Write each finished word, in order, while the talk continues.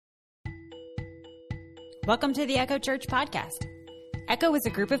Welcome to the Echo Church podcast. Echo is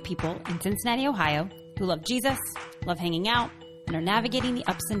a group of people in Cincinnati, Ohio, who love Jesus, love hanging out, and are navigating the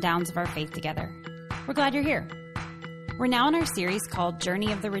ups and downs of our faith together. We're glad you're here. We're now in our series called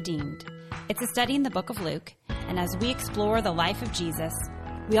Journey of the Redeemed. It's a study in the book of Luke, and as we explore the life of Jesus,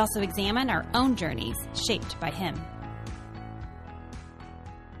 we also examine our own journeys shaped by him.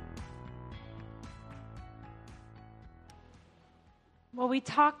 Well, we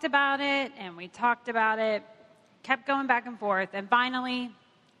talked about it, and we talked about it, kept going back and forth, and finally,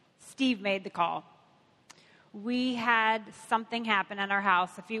 Steve made the call. We had something happen at our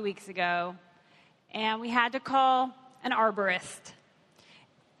house a few weeks ago, and we had to call an arborist.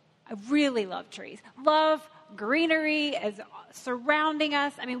 I really love trees, love greenery as surrounding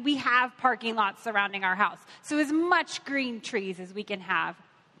us. I mean, we have parking lots surrounding our house, so as much green trees as we can have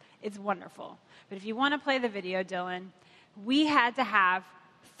is wonderful. But if you want to play the video, Dylan, we had to have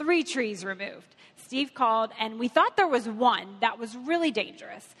 3 trees removed. Steve called, and we thought there was one that was really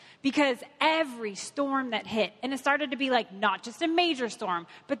dangerous because every storm that hit, and it started to be like not just a major storm,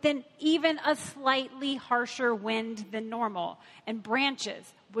 but then even a slightly harsher wind than normal, and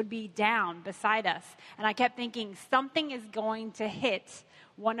branches would be down beside us. And I kept thinking, something is going to hit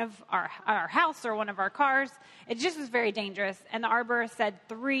one of our house or one of our cars. It just was very dangerous. And the arborist said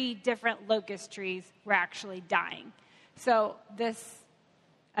 3 different locust trees were actually dying. So this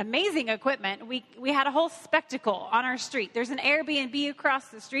amazing equipment, we had a whole spectacle on our street. There's an Airbnb across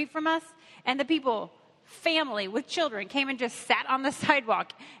the street from us, and the people, family with children, came and just sat on the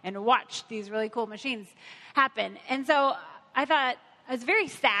sidewalk and watched these really cool machines happen. And so I thought it was very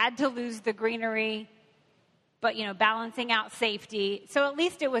sad to lose the greenery, but, balancing out safety. So at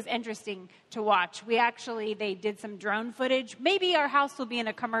least it was interesting to watch. They did some drone footage. Maybe our house will be in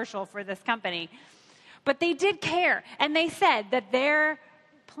a commercial for this company. But they did care, and they said that their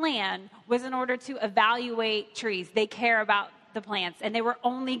plan was in order to evaluate trees. They care about the plants, and they were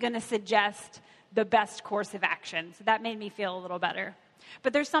only going to suggest the best course of action. So that made me feel a little better.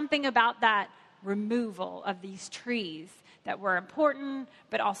 But there's something about that removal of these trees that were important,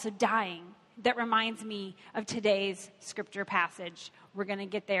 but also dying, that reminds me of today's scripture passage. We're going to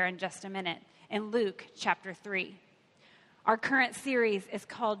get there in just a minute, in Luke chapter 3. Our current series is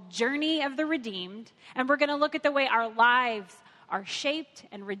called Journey of the Redeemed, and we're going to look at the way our lives are shaped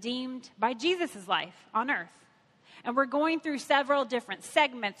and redeemed by Jesus' life on earth. And we're going through several different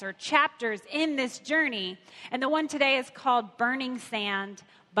segments or chapters in this journey, and the one today is called Burning Sand,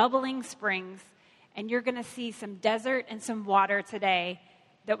 Bubbling Springs, and you're going to see some desert and some water today.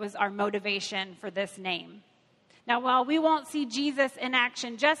 That was our motivation for this name. Now, while we won't see Jesus in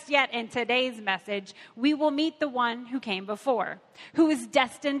action just yet in today's message, we will meet the one who came before, who is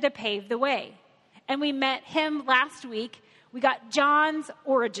destined to pave the way. And we met him last week. We got John's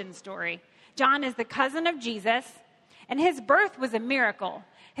origin story. John is the cousin of Jesus, and his birth was a miracle.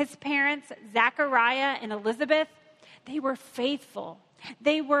 His parents, Zachariah and Elizabeth, they were faithful.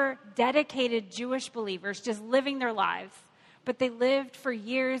 They were dedicated Jewish believers, just living their lives. But they lived for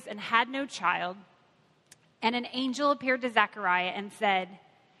years and had no child. And an angel appeared to Zechariah and said,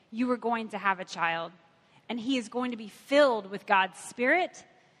 "You are going to have a child, and he is going to be filled with God's Spirit,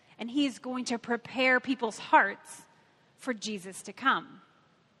 and he is going to prepare people's hearts for Jesus to come."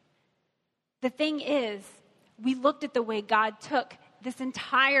 The thing is, we looked at the way God took this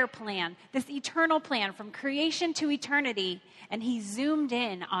entire plan, this eternal plan from creation to eternity, and he zoomed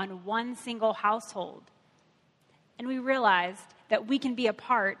in on one single household. And we realized that we can be a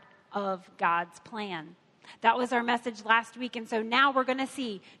part of God's plan. That was our message last week, and so now we're going to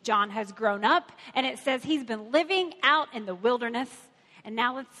see John has grown up, and it says he's been living out in the wilderness, and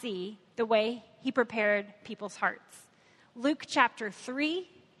now let's see the way he prepared people's hearts. Luke chapter 3,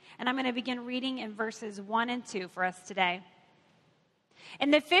 and I'm going to begin reading in verses 1 and 2 for us today.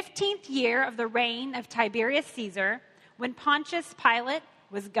 In the 15th year of the reign of Tiberius Caesar, when Pontius Pilate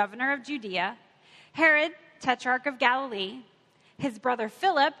was governor of Judea, Herod, tetrarch of Galilee, his brother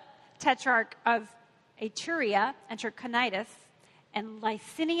Philip, tetrarch of Iturea and Trachonitis, and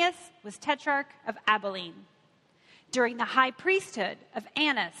Licinius was tetrarch of Abilene. During the high priesthood of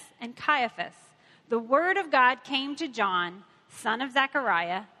Annas and Caiaphas, the word of God came to John, son of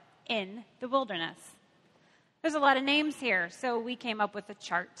Zechariah, in the wilderness. There's a lot of names here, so we came up with a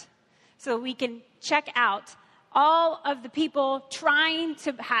chart so we can check out all of the people trying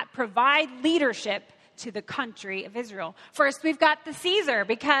to provide leadership to the country of Israel. First, we've got the Caesar,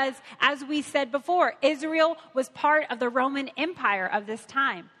 because as we said before, Israel was part of the Roman Empire of this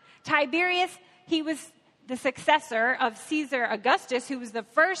time. Tiberius, he was the successor of Caesar Augustus, who was the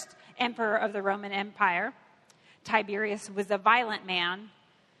first emperor of the Roman Empire. Tiberius was a violent man,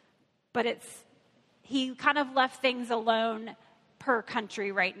 but he kind of left things alone per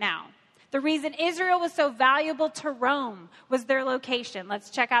country right now. The reason Israel was so valuable to Rome was their location. Let's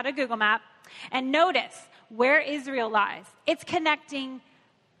check out a Google map and notice where Israel lies. It's connecting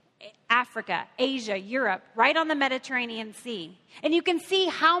Africa, Asia, Europe, right on the Mediterranean Sea. And you can see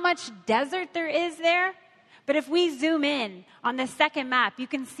how much desert there is there. But if we zoom in on the second map, you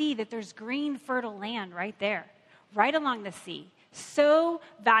can see that there's green, fertile land right there, right along the sea. So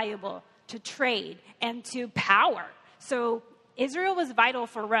valuable to trade and to power. So Israel was vital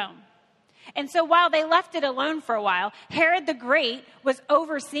for Rome. And so while they left it alone for a while, Herod the Great was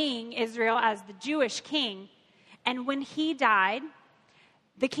overseeing Israel as the Jewish king. And when he died,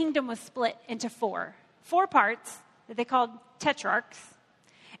 the kingdom was split into four parts that they called tetrarchs.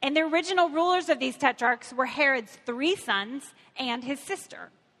 And the original rulers of these tetrarchs were Herod's 3 sons and his sister.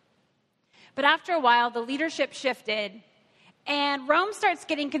 But after a while, the leadership shifted, and Rome starts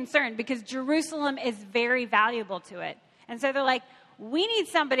getting concerned because Jerusalem is very valuable to it. And so they're like, we need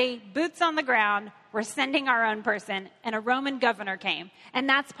somebody, boots on the ground. We're sending our own person. And a Roman governor came, and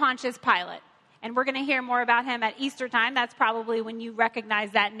that's Pontius Pilate. And we're going to hear more about him at Easter time. That's probably when you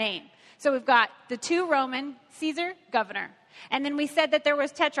recognize that name. So we've got the 2 Roman, Caesar, governor. And then we said that there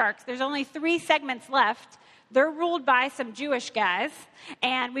was tetrarchs. There's only 3 segments left. They're ruled by some Jewish guys.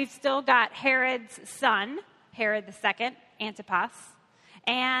 And we've still got Herod's son, Herod II, Antipas,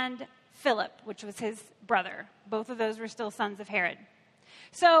 and Philip, which was his brother. Both of those were still sons of Herod.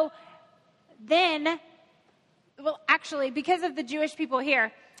 So then, well, actually, because of the Jewish people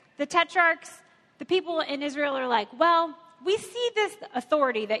here, the tetrarchs, the people in Israel are like, well, we see this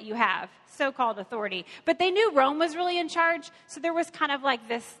authority that you have, so-called authority. But they knew Rome was really in charge, so there was kind of like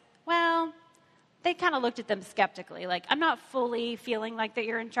this, well, they kind of looked at them skeptically, like, I'm not fully feeling like that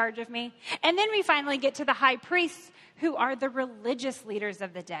you're in charge of me. And then we finally get to the high priests, who are the religious leaders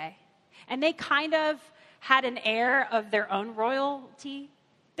of the day. And they kind of had an air of their own royalty.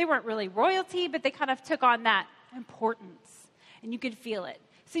 They weren't really royalty, but they kind of took on that importance. And you could feel it.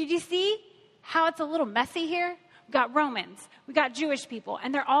 So do you see how it's a little messy here? We've got Romans, we've got Jewish people,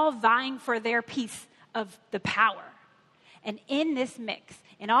 and they're all vying for their piece of the power. And in this mix,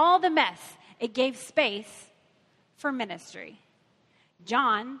 in all the mess, it gave space for ministry.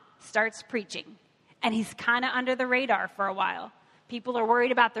 John starts preaching, and he's kind of under the radar for a while. People are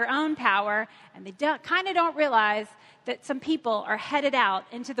worried about their own power, and they kind of don't realize that some people are headed out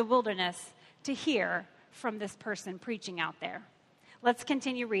into the wilderness to hear from this person preaching out there. Let's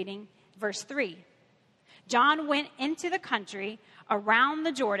continue reading verse 3. John went into the country around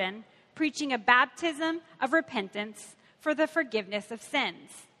the Jordan, preaching a baptism of repentance for the forgiveness of sins.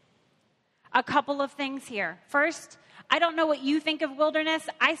 A couple of things here. First, I don't know what you think of wilderness.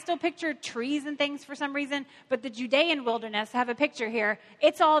 I still picture trees and things for some reason, but the Judean wilderness, I have a picture here,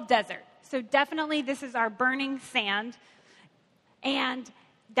 it's all desert. So definitely this is our burning sand, and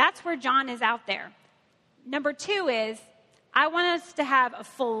that's where John is out there. Number 2 is, I want us to have a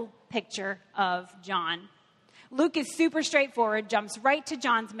full picture of John. Luke is super straightforward, jumps right to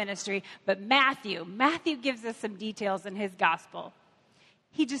John's ministry, but Matthew gives us some details in his gospel.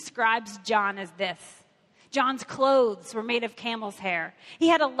 He describes John as this. John's clothes were made of camel's hair. He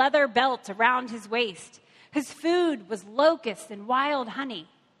had a leather belt around his waist. His food was locusts and wild honey.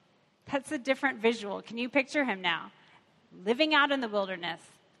 That's a different visual. Can you picture him now? Living out in the wilderness.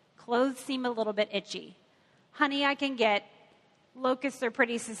 Clothes seem a little bit itchy. Honey I can get. Locusts are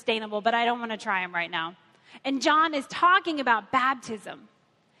pretty sustainable, but I don't want to try them right now. And John is talking about baptism.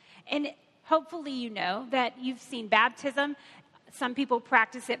 And hopefully you know that you've seen baptism. Some people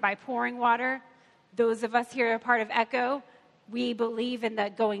practice it by pouring water. Those of us here are part of Echo. We believe in the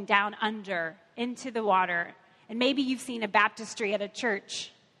going down under into the water. And maybe you've seen a baptistry at a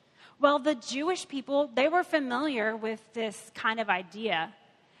church. Well, the Jewish people, they were familiar with this kind of idea.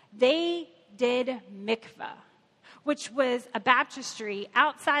 They did mikvah, which was a baptistry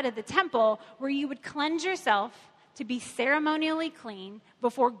outside of the temple where you would cleanse yourself to be ceremonially clean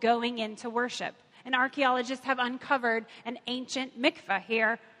before going into worship. And archaeologists have uncovered an ancient mikvah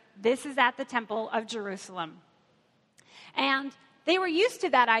here. This is at the Temple of Jerusalem. And they were used to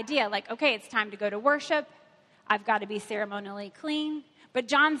that idea, like, okay, it's time to go to worship. I've got to be ceremonially clean. But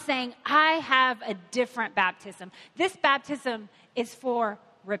John's saying, I have a different baptism. This baptism is for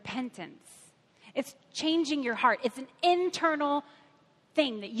repentance. It's changing your heart. It's an internal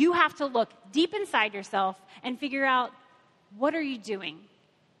thing that you have to look deep inside yourself and figure out, what are you doing?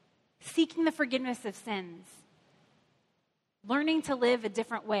 Seeking the forgiveness of sins. Learning to live a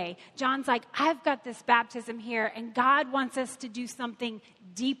different way. John's like, I've got this baptism here, and God wants us to do something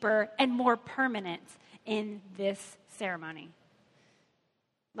deeper and more permanent in this ceremony.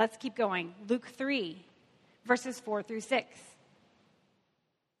 Let's keep going. Luke 3, verses 4 through 6.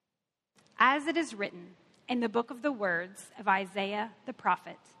 As it is written in the book of the words of Isaiah the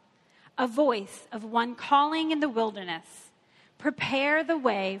prophet, a voice of one calling in the wilderness, prepare the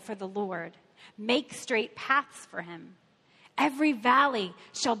way for the Lord, make straight paths for him. Every valley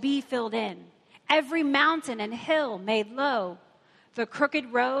shall be filled in, every mountain and hill made low. The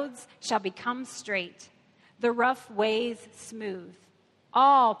crooked roads shall become straight, the rough ways smooth.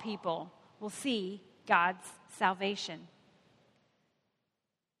 All people will see God's salvation.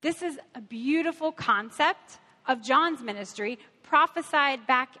 This is a beautiful concept of John's ministry, prophesied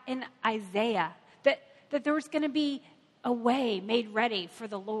back in Isaiah, that there was going to be a way made ready for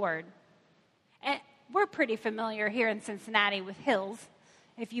the Lord. And we're pretty familiar here in Cincinnati with hills.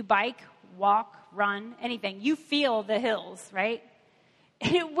 If you bike, walk, run, anything, you feel the hills, right?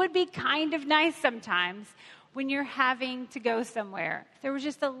 And it would be kind of nice sometimes when you're having to go somewhere, if there was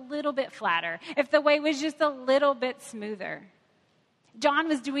just a little bit flatter, if the way was just a little bit smoother. John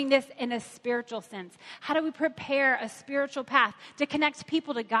was doing this in a spiritual sense. How do we prepare a spiritual path to connect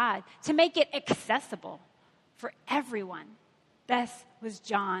people to God, to make it accessible for everyone? This was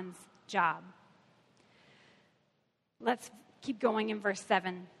John's job. Let's keep going in verse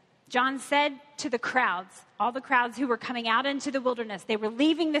 7. John said to the crowds, all the crowds who were coming out into the wilderness, they were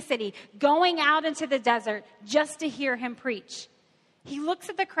leaving the city, going out into the desert just to hear him preach. He looks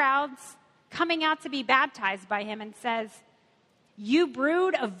at the crowds coming out to be baptized by him and says, "You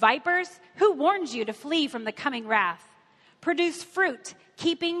brood of vipers, who warned you to flee from the coming wrath? Produce fruit,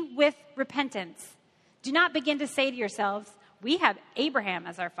 keeping with repentance. Do not begin to say to yourselves, we have Abraham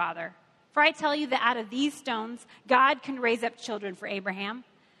as our father. For I tell you that out of these stones, God can raise up children for Abraham.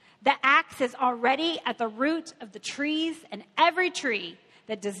 The axe is already at the root of the trees, and every tree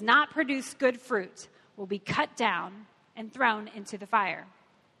that does not produce good fruit will be cut down and thrown into the fire."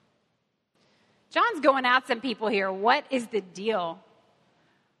 John's going at some people here. What is the deal?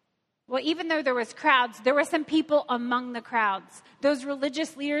 Well, even though there was crowds, there were some people among the crowds. Those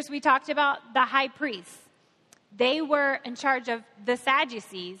religious leaders we talked about, the high priests, they were in charge of the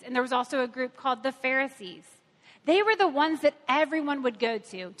Sadducees, and there was also a group called the Pharisees. They were the ones that everyone would go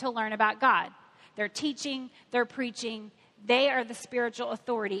to learn about God. They're teaching, they're preaching. They are the spiritual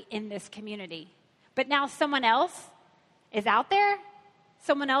authority in this community. But now someone else is out there.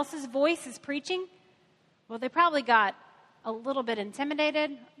 Someone else's voice is preaching. Well, they probably got a little bit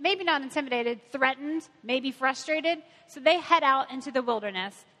intimidated. Maybe not intimidated, threatened, maybe frustrated. So they head out into the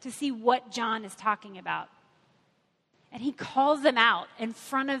wilderness to see what John is talking about. And he calls them out in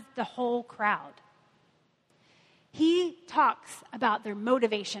front of the whole crowd. He talks about their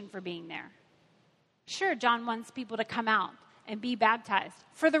motivation for being there. Sure, John wants people to come out and be baptized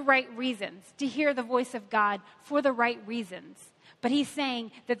for the right reasons, to hear the voice of God for the right reasons. But he's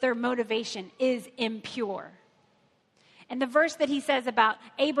saying that their motivation is impure. And the verse that he says about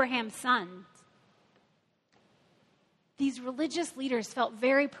Abraham's sons, these religious leaders felt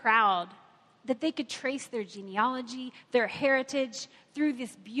very proud that they could trace their genealogy, their heritage, through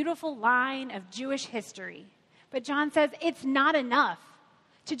this beautiful line of Jewish history. But John says it's not enough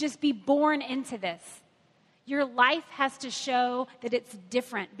to just be born into this. Your life has to show that it's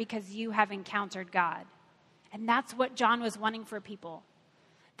different because you have encountered God. And that's what John was wanting for people.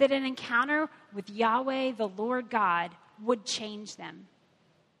 That an encounter with Yahweh, the Lord God, would change them.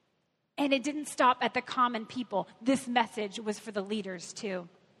 And it didn't stop at the common people. This message was for the leaders too.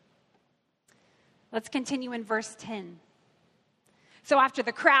 Let's continue in verse 10. So after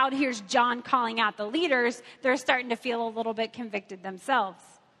the crowd hears John calling out the leaders, they're starting to feel a little bit convicted themselves.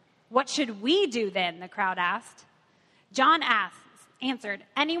 "What should we do then?" the crowd asked. John answered,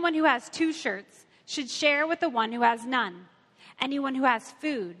 "Anyone who has 2 shirts should share with the one who has none. Anyone who has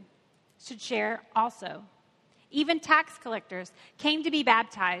food should share also." Even tax collectors came to be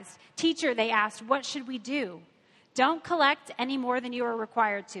baptized. "Teacher," they asked, "what should we do?" "Don't collect any more than you are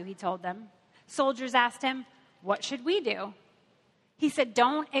required to," he told them. Soldiers asked him, "What should we do?" He said,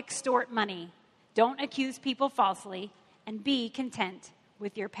 "Don't extort money. Don't accuse people falsely, and be content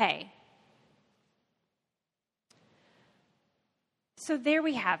with your pay." So there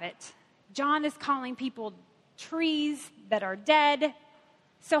we have it. John is calling people trees that are dead.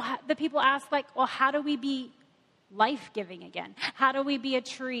 So the people ask, well, how do we be life-giving again? How do we be a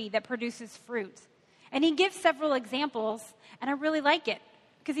tree that produces fruit? And he gives several examples, and I really like it.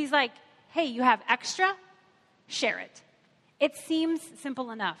 Because he's like, hey, you have extra? Share it. It seems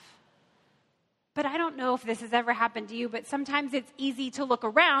simple enough. But I don't know if this has ever happened to you, but sometimes it's easy to look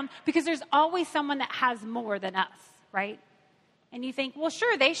around because there's always someone that has more than us, right? And you think, well,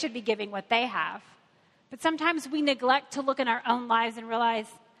 sure, they should be giving what they have. But sometimes we neglect to look in our own lives and realize,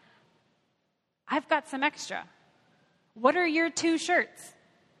 I've got some extra. What are your 2 shirts?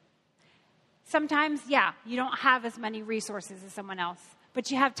 Sometimes, yeah, you don't have as many resources as someone else,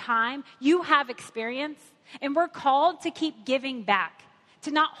 but you have time, you have experience, and we're called to keep giving back,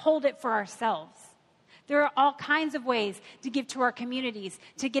 to not hold it for ourselves. There are all kinds of ways to give to our communities,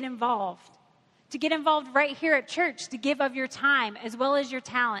 to get involved right here at church, to give of your time as well as your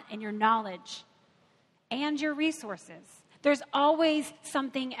talent and your knowledge and your resources. There's always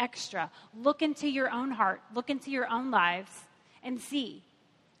something extra. Look into your own heart, look into your own lives, and see.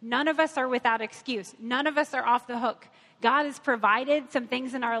 None of us are without excuse. None of us are off the hook. God has provided some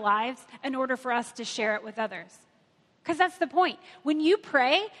things in our lives in order for us to share it with others. Because that's the point. When you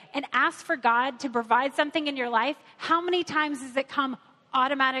pray and ask for God to provide something in your life, how many times does it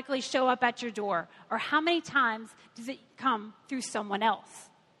automatically show up at your door? Or how many times does it come through someone else?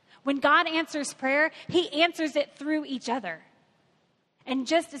 When God answers prayer, he answers it through each other. And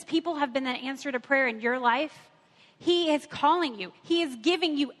just as people have been an answer to prayer in your life, he is calling you. He is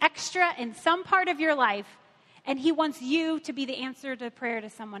giving you extra in some part of your life, and he wants you to be the answer to prayer to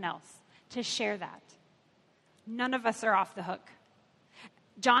someone else, to share that. None of us are off the hook.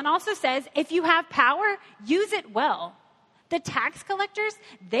 John also says, if you have power, use it well. The tax collectors,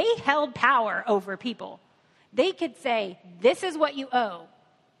 they held power over people. They could say, this is what you owe.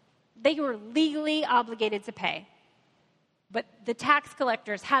 They were legally obligated to pay. But the tax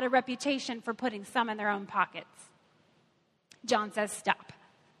collectors had a reputation for putting some in their own pockets. John says, stop.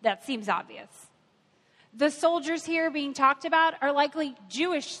 That seems obvious. The soldiers here being talked about are likely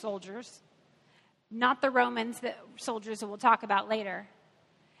Jewish soldiers, not the Romans, the soldiers that we'll talk about later.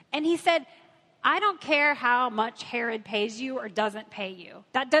 And he said, I don't care how much Herod pays you or doesn't pay you.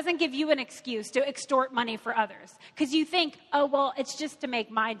 That doesn't give you an excuse to extort money for others. Because you think, oh, well, it's just to make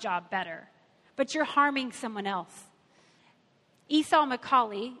my job better. But you're harming someone else. Esau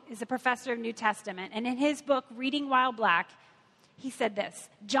McCaulley is a professor of New Testament. And in his book, Reading While Black, he said this: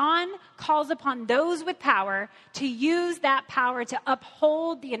 John calls upon those with power to use that power to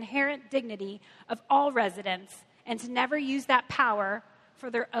uphold the inherent dignity of all residents and to never use that power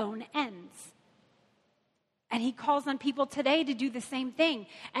for their own ends. And he calls on people today to do the same thing.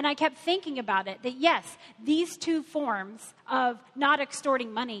 And I kept thinking about it, that yes, these 2 forms of not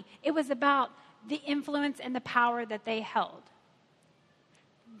extorting money, it was about the influence and the power that they held.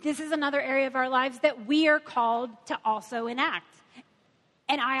 This is another area of our lives that we are called to also enact.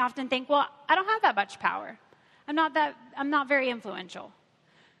 And I often think, well, I don't have that much power. I'm not very influential.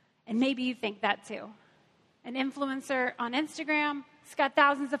 And maybe you think that too. An influencer on Instagram, it's got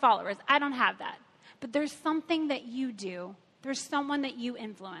thousands of followers. I don't have that. But there's something that you do. There's someone that you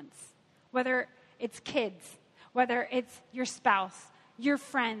influence. Whether it's kids, whether it's your spouse, your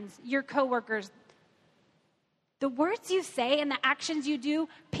friends, your coworkers. The words you say and the actions you do,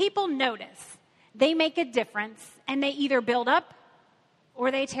 people notice. They make a difference, and they either build up or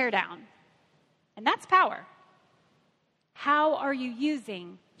they tear down. And that's power. How are you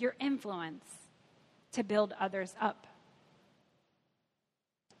using your influence to build others up?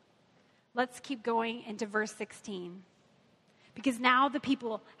 Let's keep going into verse 16. Because now the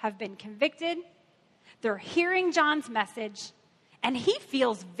people have been convicted. They're hearing John's message, and he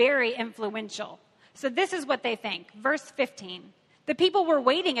feels very influential. So this is what they think. Verse 15. The people were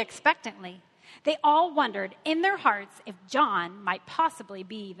waiting expectantly. They all wondered in their hearts if John might possibly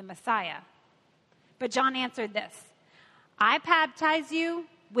be the Messiah. But John answered this: I baptize you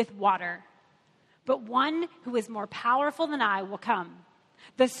with water, but one who is more powerful than I will come,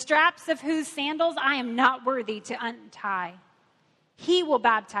 the straps of whose sandals I am not worthy to untie. He will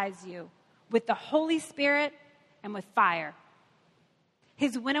baptize you with the Holy Spirit and with fire.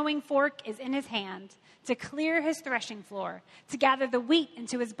 His winnowing fork is in his hand to clear his threshing floor, to gather the wheat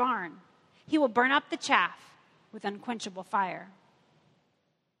into his barn. He will burn up the chaff with unquenchable fire.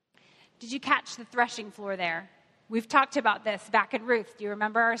 Did you catch the threshing floor there? We've talked about this back in Ruth. Do you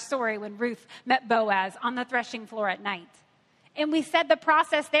remember our story when Ruth met Boaz on the threshing floor at night? And we said the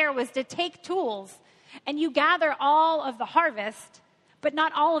process there was to take tools and you gather all of the harvest, but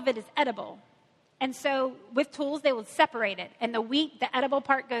not all of it is edible. And so with tools, they will separate it. And the wheat, the edible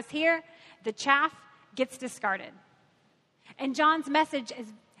part goes here. The chaff gets discarded. And John's message is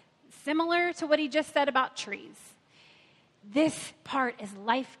similar to what he just said about trees. This part is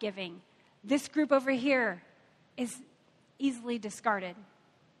life-giving. This group over here is easily discarded.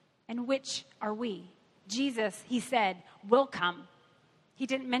 And which are we? Jesus, he said, will come. He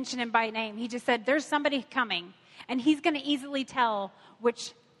didn't mention him by name. He just said, there's somebody coming. And he's going to easily tell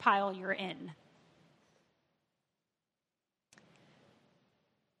which pile you're in.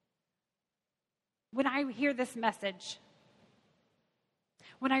 When I hear this message,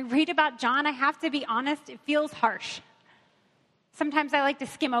 When I read about John, I have to be honest, it feels harsh. Sometimes I like to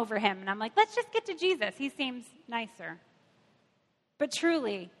skim over him, and I'm like, let's just get to Jesus. He seems nicer. But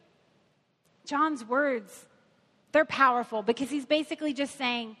truly, John's words, they're powerful because he's basically just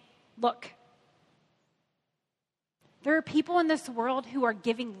saying, look, there are people in this world who are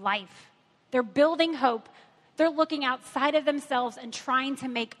giving life. They're building hope. They're looking outside of themselves and trying to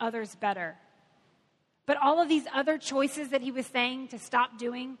make others better. But all of these other choices that he was saying to stop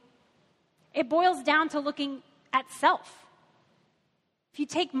doing, it boils down to looking at self. If you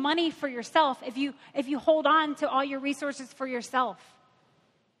take money for yourself, if you hold on to all your resources for yourself,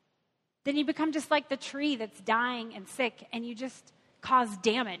 then you become just like the tree that's dying and sick, and you just cause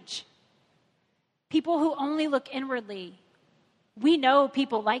damage. People who only look inwardly, we know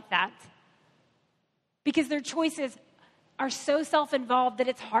people like that because their choices are so self-involved that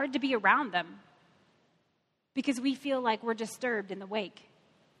it's hard to be around them because we feel like we're disturbed in the wake.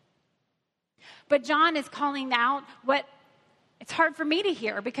 But John is calling out what it's hard for me to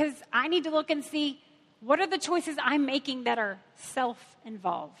hear because I need to look and see what are the choices I'm making that are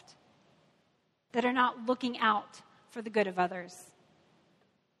self-involved, that are not looking out for the good of others.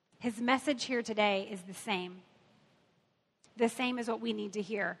 His message here today is the same. The same as what we need to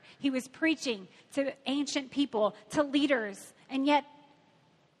hear. He was preaching to ancient people, to leaders, and yet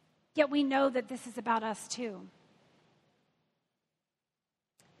we know that this is about us too.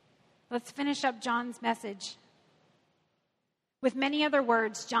 Let's finish up John's message. With many other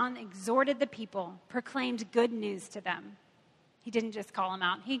words, John exhorted the people, proclaimed good news to them. He didn't just call them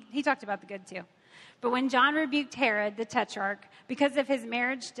out. He talked about the good too. But when John rebuked Herod, the tetrarch, because of his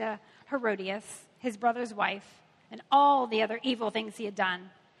marriage to Herodias, his brother's wife, and all the other evil things he had done,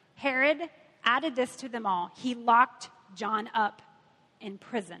 Herod added this to them all. He locked John up in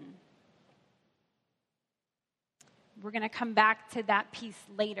prison. We're going to come back to that piece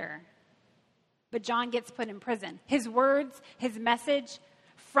later. But John gets put in prison. His words, his message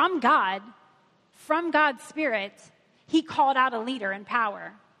from God, from God's Spirit, he called out a leader in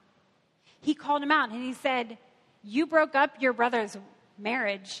power. He called him out and he said, you broke up your brother's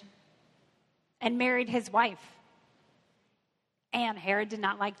marriage and married his wife. And Herod did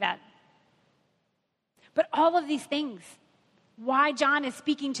not like that. But all of these things, why John is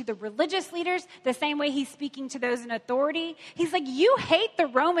speaking to the religious leaders the same way he's speaking to those in authority. He's like, you hate the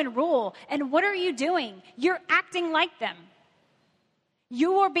Roman rule, and what are you doing? You're acting like them.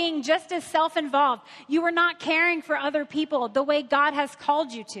 You are being just as self-involved. You are not caring for other people the way God has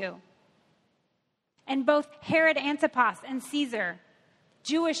called you to. And both Herod Antipas and Caesar,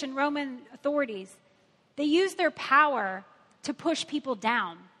 Jewish and Roman authorities, they used their power to push people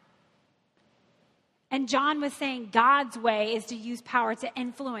down. And John was saying God's way is to use power to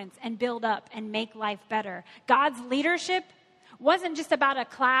influence and build up and make life better. God's leadership wasn't just about a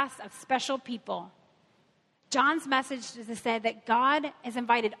class of special people. John's message is to say that God has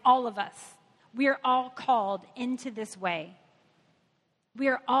invited all of us. We are all called into this way. We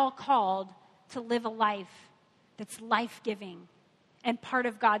are all called to live a life that's life-giving and part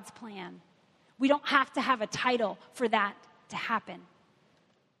of God's plan. We don't have to have a title for that to happen.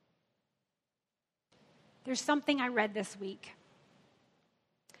 There's something I read this week.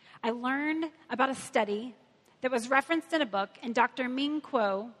 I learned about a study that was referenced in a book, and Dr. Ming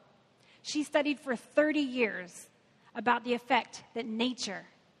Kuo, she studied for 30 years about the effect that nature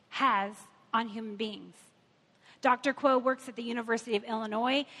has on human beings. Dr. Kuo works at the University of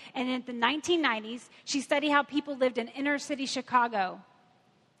Illinois, and in the 1990s, she studied how people lived in inner city Chicago.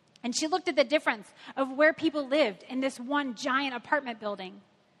 And she looked at the difference of where people lived in this one giant apartment building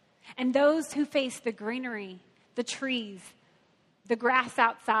and those who faced the greenery, the trees, the grass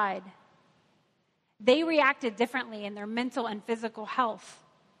outside. They reacted differently in their mental and physical health,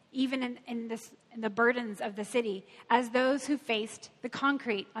 even in the burdens of the city, as those who faced the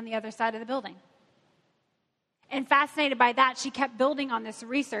concrete on the other side of the building. And fascinated by that, she kept building on this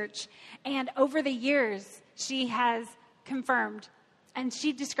research. And over the years, she has confirmed, and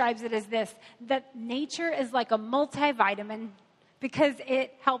she describes it as this, that nature is like a multivitamin because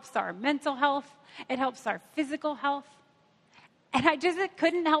it helps our mental health, it helps our physical health. And I just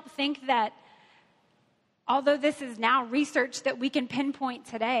couldn't help think that although this is now research that we can pinpoint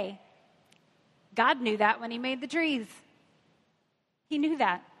today, God knew that when he made the trees. He knew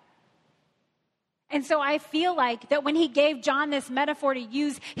that. And so I feel like that when he gave John this metaphor to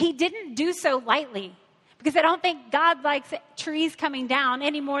use, he didn't do so lightly. Because I don't think God likes trees coming down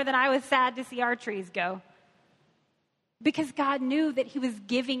any more than I was sad to see our trees go. Because God knew that he was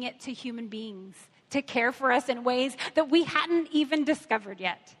giving it to human beings to care for us in ways that we hadn't even discovered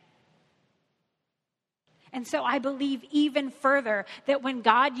yet. And so I believe even further that when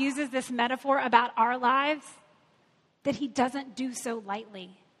God uses this metaphor about our lives, that he doesn't do so lightly.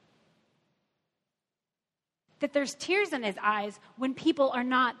 That there's tears in his eyes when people are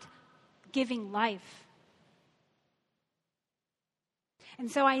not giving life. And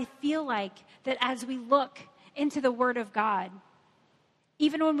so I feel like that as we look into the Word of God,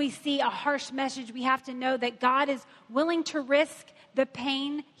 even when we see a harsh message, we have to know that God is willing to risk the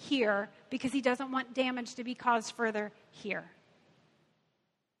pain here because he doesn't want damage to be caused further here.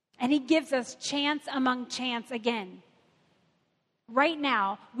 And he gives us chance among chance again. Right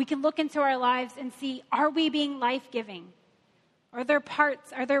now, we can look into our lives and see, are we being life-giving? Are there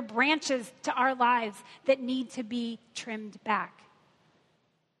parts, are there branches to our lives that need to be trimmed back?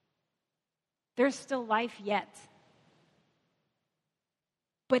 There's still life yet.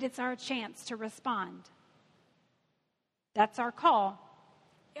 But it's our chance to respond. That's our call.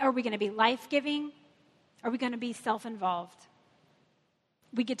 Are we going to be life-giving? Are we going to be self-involved?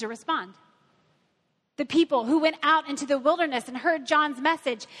 We get to respond. The people who went out into the wilderness and heard John's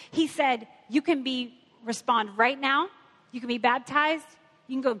message, he said, you can respond right now. You can be baptized.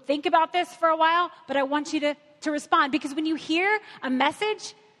 You can go think about this for a while, but I want you to respond. Because when you hear a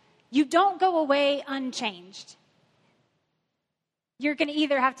message, you don't go away unchanged. You're going to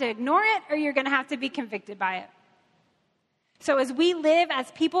either have to ignore it or you're going to have to be convicted by it. So as we live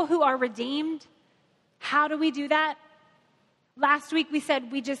as people who are redeemed, how do we do that? Last week we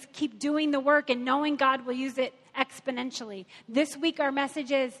said we just keep doing the work and knowing God will use it exponentially. This week our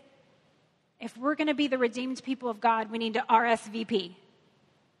message is, if we're going to be the redeemed people of God, we need to RSVP.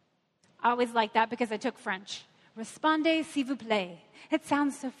 I always like that because I took French. Respondez s'il vous plaît. It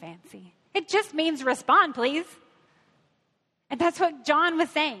sounds so fancy. It just means respond, please. And that's what John was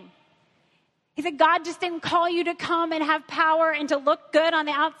saying. He said, God just didn't call you to come and have power and to look good on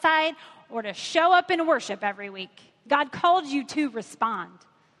the outside or to show up in worship every week. God called you to respond.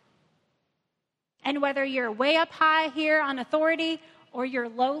 And whether you're way up high here on authority or you're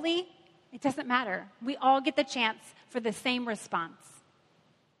lowly, it doesn't matter. We all get the chance for the same response.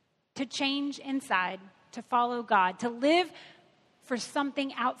 To change inside, to follow God, to live for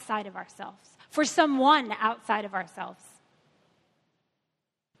something outside of ourselves, for someone outside of ourselves.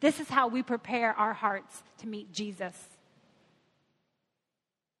 This is how we prepare our hearts to meet Jesus.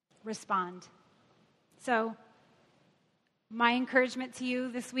 Respond. So, my encouragement to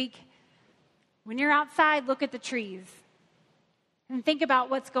you this week, when you're outside, look at the trees and think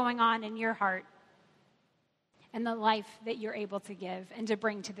about what's going on in your heart and the life that you're able to give and to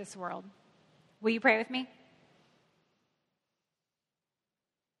bring to this world. Will you pray with me?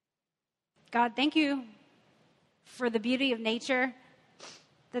 God, thank you for the beauty of nature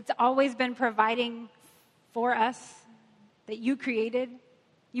that's always been providing for us, that you created.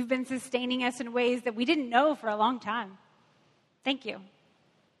 You've been sustaining us in ways that we didn't know for a long time. Thank you.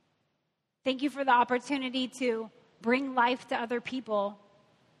 Thank you for the opportunity to bring life to other people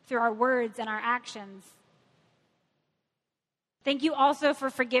through our words and our actions. Thank you also for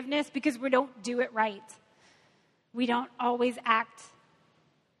forgiveness because we don't do it right. We don't always act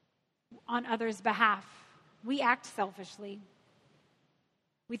on others' behalf. We act selfishly.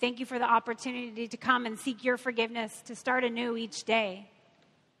 We thank you for the opportunity to come and seek your forgiveness, to start anew each day.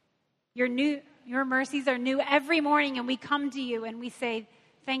 Your mercies are new every morning, and we come to you and we say,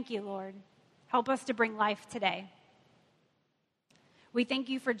 thank you, Lord. Help us to bring life today. We thank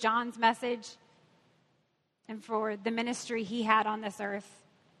you for John's message and for the ministry he had on this earth.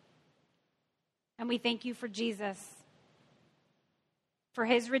 And we thank you for Jesus, for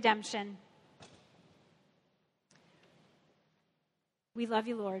his redemption. We love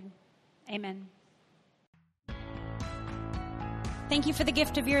you, Lord. Amen. Thank you for the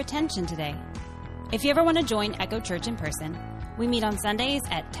gift of your attention today. If you ever want to join Echo Church in person, we meet on Sundays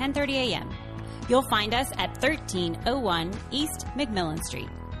at 10:30 a.m. You'll find us at 1301 East McMillan Street.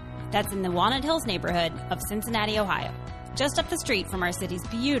 That's in the Walnut Hills neighborhood of Cincinnati, Ohio, just up the street from our city's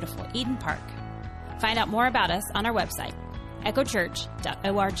beautiful Eden Park. Find out more about us on our website,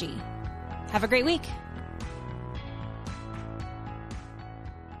 echochurch.org. Have a great week.